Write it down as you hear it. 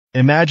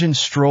Imagine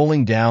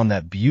strolling down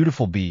that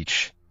beautiful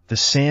beach, the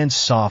sand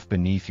soft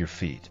beneath your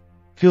feet.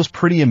 Feels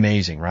pretty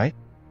amazing, right?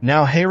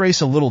 Now, hey,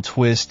 race a little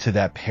twist to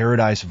that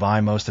paradise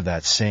vibe. Most of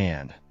that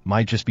sand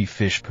might just be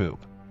fish poop.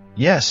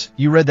 Yes,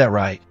 you read that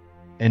right.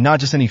 And not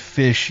just any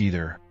fish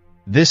either.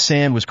 This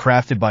sand was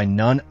crafted by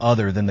none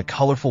other than the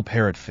colorful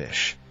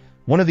parrotfish,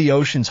 one of the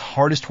ocean's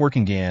hardest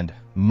working and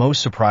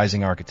most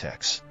surprising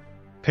architects.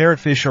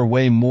 Parrotfish are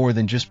way more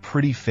than just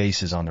pretty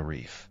faces on the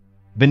reef.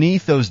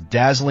 Beneath those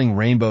dazzling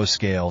rainbow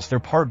scales, they're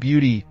part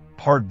beauty,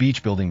 part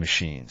beach-building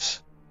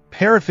machines.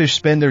 Parrotfish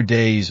spend their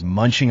days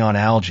munching on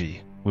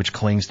algae, which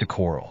clings to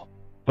coral.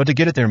 But to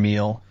get at their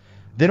meal,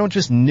 they don't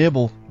just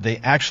nibble, they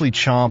actually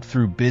chomp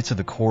through bits of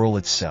the coral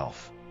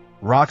itself.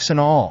 Rocks and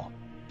all.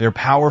 Their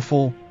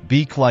powerful,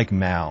 beak-like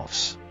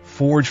mouths,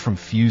 forged from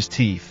fused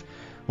teeth,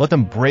 let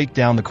them break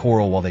down the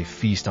coral while they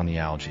feast on the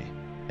algae.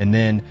 And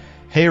then,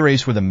 hey,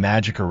 race where the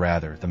magic, or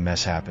rather, the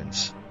mess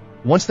happens.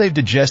 Once they've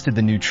digested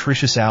the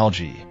nutritious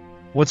algae,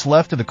 what's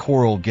left of the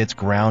coral gets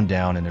ground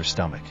down in their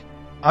stomach.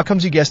 How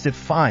comes, you guessed it,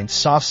 fine,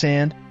 soft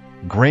sand,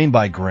 grain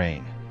by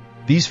grain.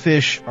 These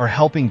fish are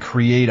helping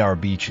create our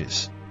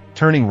beaches,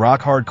 turning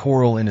rock-hard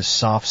coral into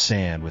soft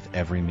sand with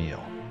every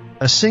meal.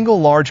 A single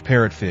large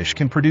parrotfish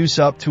can produce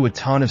up to a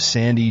ton of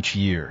sand each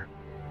year,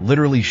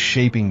 literally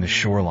shaping the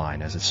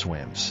shoreline as it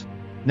swims.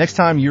 Next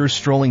time you're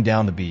strolling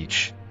down the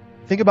beach,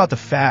 think about the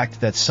fact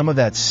that some of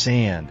that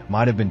sand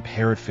might have been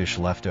parrotfish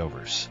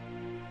leftovers.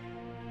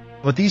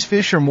 But these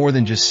fish are more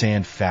than just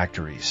sand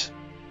factories.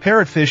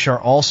 Parrotfish are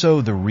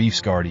also the reef's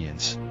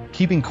guardians,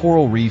 keeping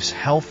coral reefs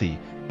healthy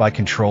by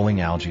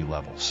controlling algae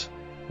levels.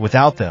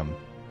 Without them,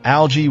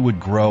 algae would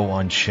grow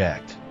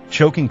unchecked,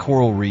 choking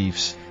coral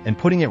reefs and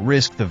putting at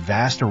risk the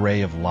vast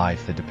array of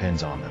life that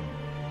depends on them.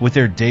 With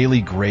their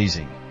daily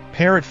grazing,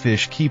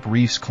 parrotfish keep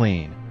reefs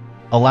clean,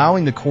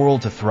 allowing the coral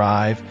to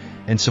thrive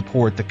and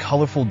support the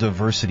colorful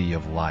diversity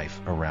of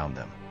life around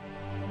them.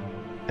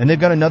 And they've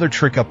got another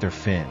trick up their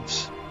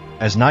fins.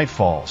 As night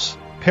falls,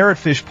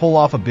 parrotfish pull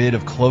off a bit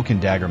of cloak and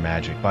dagger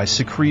magic by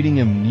secreting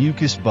a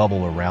mucus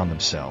bubble around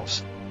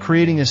themselves,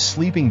 creating a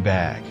sleeping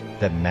bag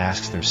that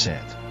masks their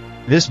scent.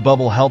 This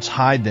bubble helps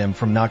hide them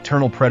from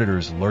nocturnal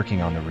predators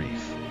lurking on the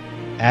reef.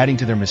 Adding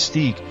to their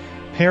mystique,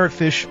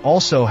 parrotfish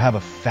also have a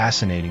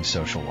fascinating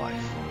social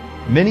life.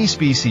 Many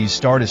species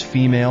start as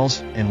females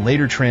and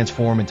later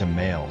transform into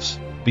males,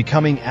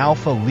 becoming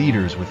alpha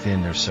leaders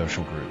within their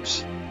social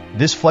groups.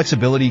 This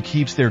flexibility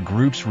keeps their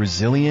groups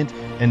resilient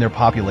and their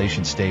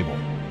population stable,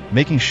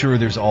 making sure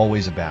there's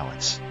always a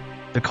balance.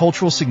 The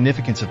cultural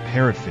significance of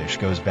parrotfish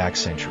goes back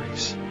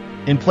centuries.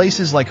 In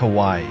places like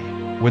Hawaii,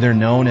 where they're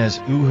known as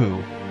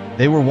uhu,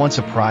 they were once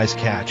a prize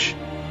catch,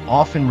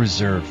 often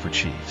reserved for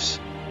chiefs.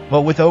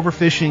 But with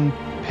overfishing,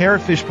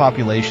 parrotfish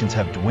populations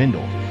have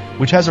dwindled,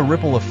 which has a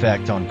ripple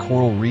effect on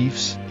coral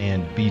reefs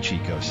and beach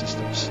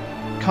ecosystems.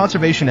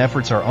 Conservation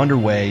efforts are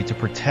underway to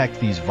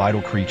protect these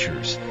vital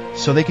creatures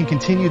so they can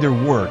continue their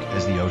work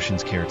as the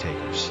ocean's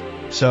caretakers.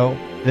 So,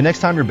 the next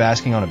time you're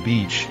basking on a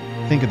beach,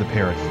 think of the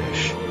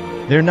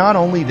parrotfish. They're not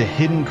only the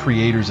hidden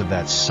creators of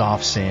that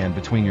soft sand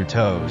between your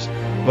toes,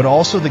 but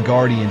also the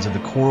guardians of the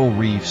coral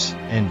reefs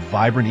and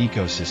vibrant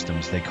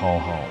ecosystems they call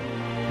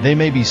home. They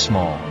may be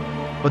small,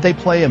 but they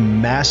play a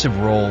massive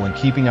role in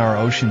keeping our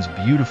oceans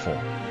beautiful,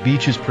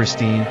 beaches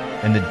pristine,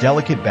 and the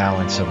delicate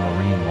balance of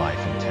marine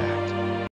life intact.